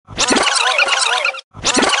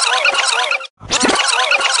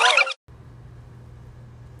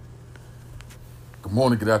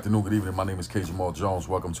morning, good afternoon, good evening. My name is K. Jamal Jones.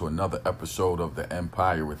 Welcome to another episode of The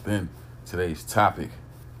Empire Within. Today's topic,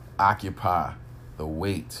 occupy the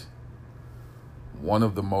weight. One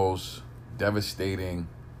of the most devastating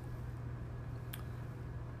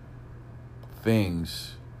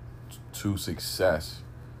things to success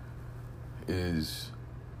is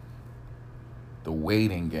the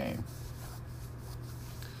waiting game.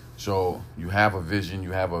 So you have a vision,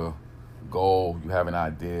 you have a goal, you have an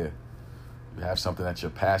idea, you have something that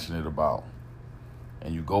you're passionate about,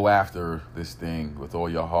 and you go after this thing with all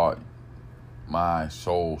your heart, mind,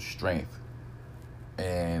 soul, strength,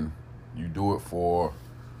 and you do it for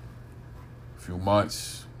a few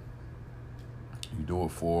months, you do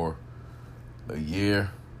it for a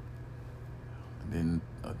year, and then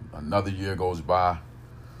another year goes by,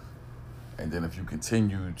 and then if you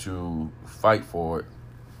continue to fight for it,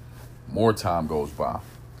 more time goes by.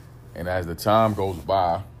 And as the time goes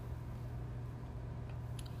by,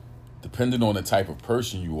 depending on the type of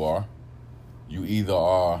person you are, you either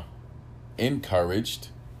are encouraged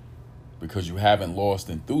because you haven't lost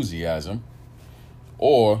enthusiasm,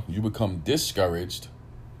 or you become discouraged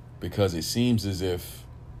because it seems as if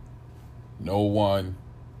no one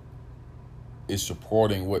is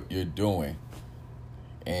supporting what you're doing.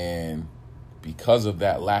 And because of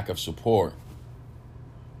that lack of support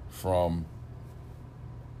from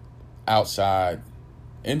outside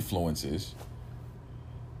influences,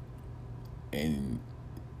 and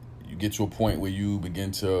you get to a point where you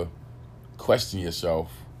begin to question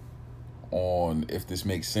yourself on if this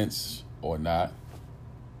makes sense or not,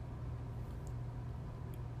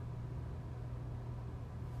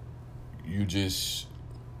 you just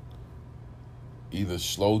either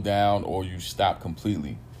slow down or you stop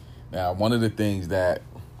completely. Now, one of the things that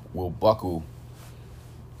will buckle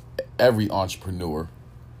every entrepreneur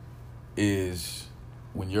is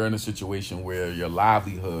when you're in a situation where your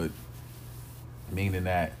livelihood, meaning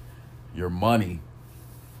that your money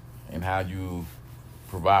and how you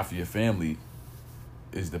provide for your family,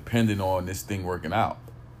 is dependent on this thing working out.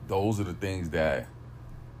 Those are the things that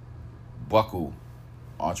buckle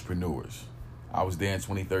entrepreneurs. I was there in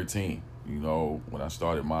 2013, when I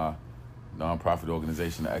started my nonprofit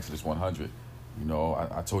organization, the Exodus 100.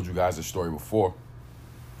 I told you guys the story before.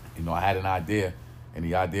 I had an idea, and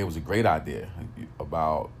the idea was a great idea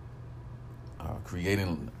about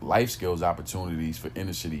creating life skills opportunities for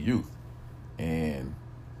inner city youth. And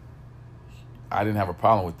I didn't have a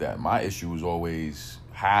problem with that. My issue was always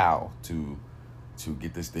how to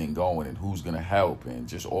get this thing going and who's going to help and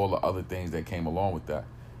just all the other things that came along with that.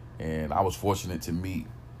 And I was fortunate to meet,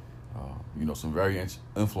 some very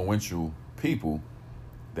influential people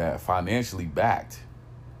that financially backed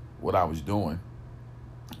what I was doing.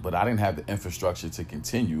 But I didn't have the infrastructure to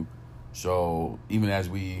continue. So even as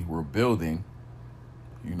we were building,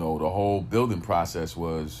 the whole building process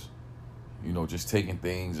was, just taking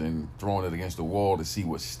things and throwing it against the wall to see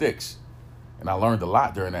what sticks. And I learned a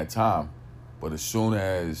lot during that time. But as soon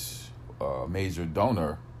as a major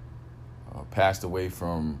donor passed away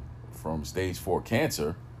from stage 4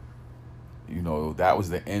 cancer, that was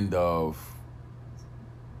the end of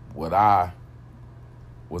what I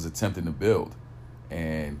was attempting to build.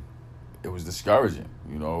 And it was discouraging.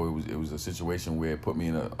 It was a situation where it put me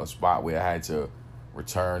in a spot where I had to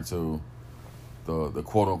return to the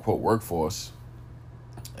quote unquote workforce.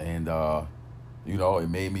 And, it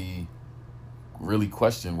made me really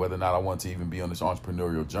question whether or not I wanted to even be on this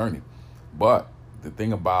entrepreneurial journey. But the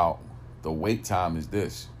thing about the wait time is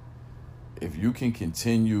this: if you can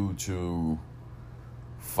continue to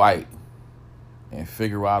fight and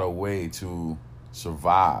figure out a way to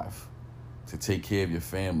survive, to take care of your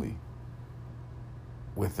family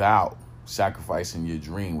without sacrificing your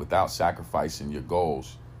dream, without sacrificing your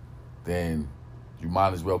goals, then you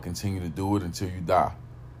might as well continue to do it until you die.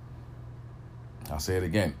 I'll say it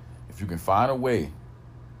again. If you can find a way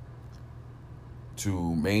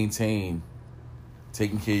to maintain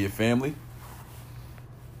taking care of your family,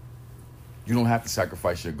 you don't have to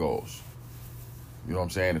sacrifice your goals. You know what I'm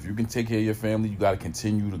saying? If you can take care of your family, you got to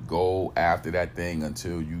continue to go after that thing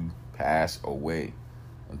until you pass away,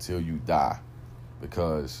 until you die,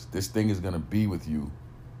 because this thing is going to be with you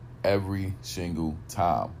every single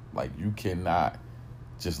time. Like, you cannot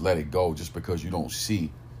just let it go just because you don't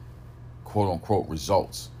see quote unquote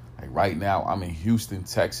results. Like right now, I'm in Houston,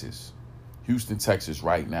 Texas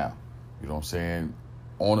right now, you know what I'm saying,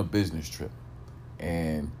 on a business trip.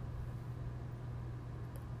 And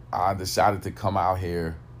I decided to come out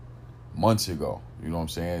here months ago, you know what I'm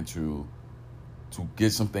saying, to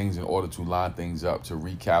get some things in order, to line things up, to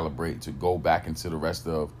recalibrate, to go back into the rest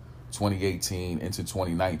of 2018, into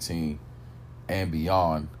 2019, and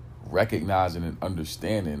beyond, recognizing and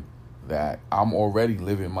understanding that I'm already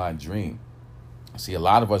living my dream. See, a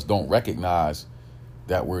lot of us don't recognize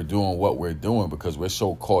that we're doing what we're doing because we're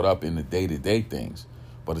so caught up in the day-to-day things.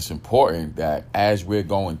 But it's important that as we're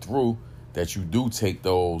going through, that you do take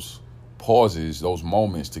those pauses, those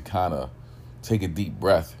moments to kind of take a deep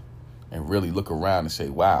breath and really look around and say,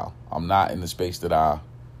 wow, I'm not in the space that I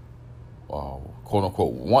quote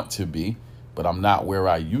unquote want to be, but I'm not where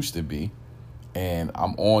I used to be. And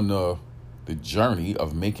I'm on the journey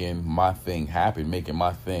of making my thing happen, making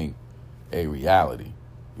my thing a reality.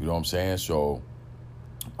 You know what I'm saying? So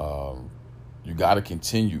you got to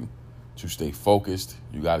continue to stay focused.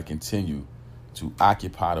 You got to continue to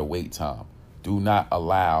occupy the wait time. Do not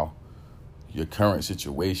allow your current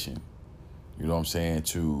situation, you know what I'm saying,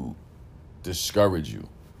 to discourage you,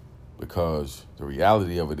 because the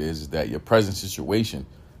reality of it is that your present situation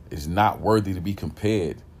is not worthy to be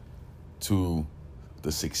compared to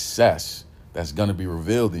the success that's going to be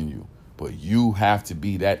revealed in you. But you have to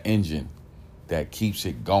be that engine that keeps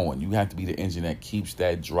it going. You have to be the engine that keeps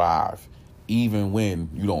that drive, even when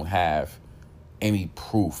you don't have any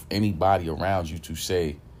proof, anybody around you to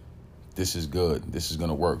say, this is good, this is going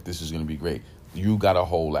to work, this is going to be great. You got to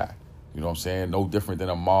hold that. You know what I'm saying? No different than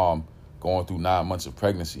a mom going through 9 months of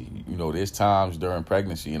pregnancy. You know, there's times during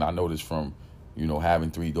pregnancy, and I know this from, you know,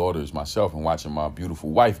 having 3 daughters myself and watching my beautiful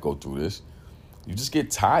wife go through this. You just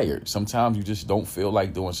get tired. Sometimes you just don't feel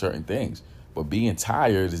like doing certain things. But being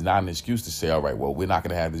tired is not an excuse to say, all right, well, we're not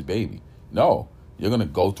going to have this baby. No, you're going to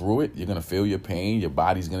go through it. You're going to feel your pain. Your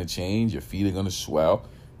body's going to change. Your feet are going to swell.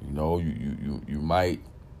 You know, you might,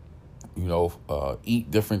 you know,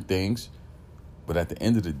 eat different things. But at the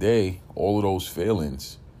end of the day, all of those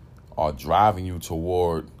feelings are driving you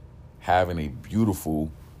toward having a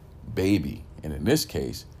beautiful baby. And in this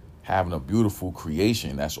case, having a beautiful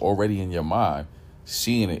creation that's already in your mind,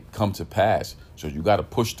 seeing it come to pass. So you got to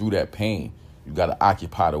push through that pain. You got to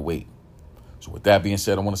occupy the wait. So with that being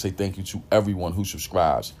said, I want to say thank you to everyone who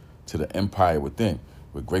subscribes to the Empire Within.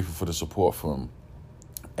 We're grateful for the support from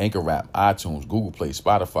Anchor App, iTunes, Google Play,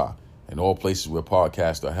 Spotify, and all places where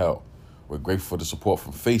podcasts are held. We're grateful for the support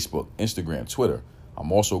from Facebook, Instagram, Twitter.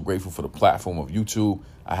 I'm also grateful for the platform of YouTube.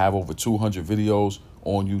 I have over 200 videos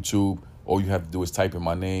on YouTube. All you have to do is type in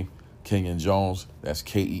my name, Kenyon Jones. That's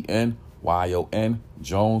Kenyon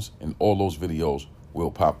Jones, and all those videos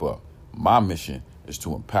will pop up. My mission is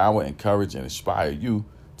to empower, encourage, and inspire you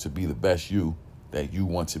to be the best you that you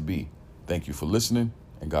want to be. Thank you for listening,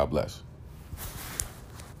 and God bless.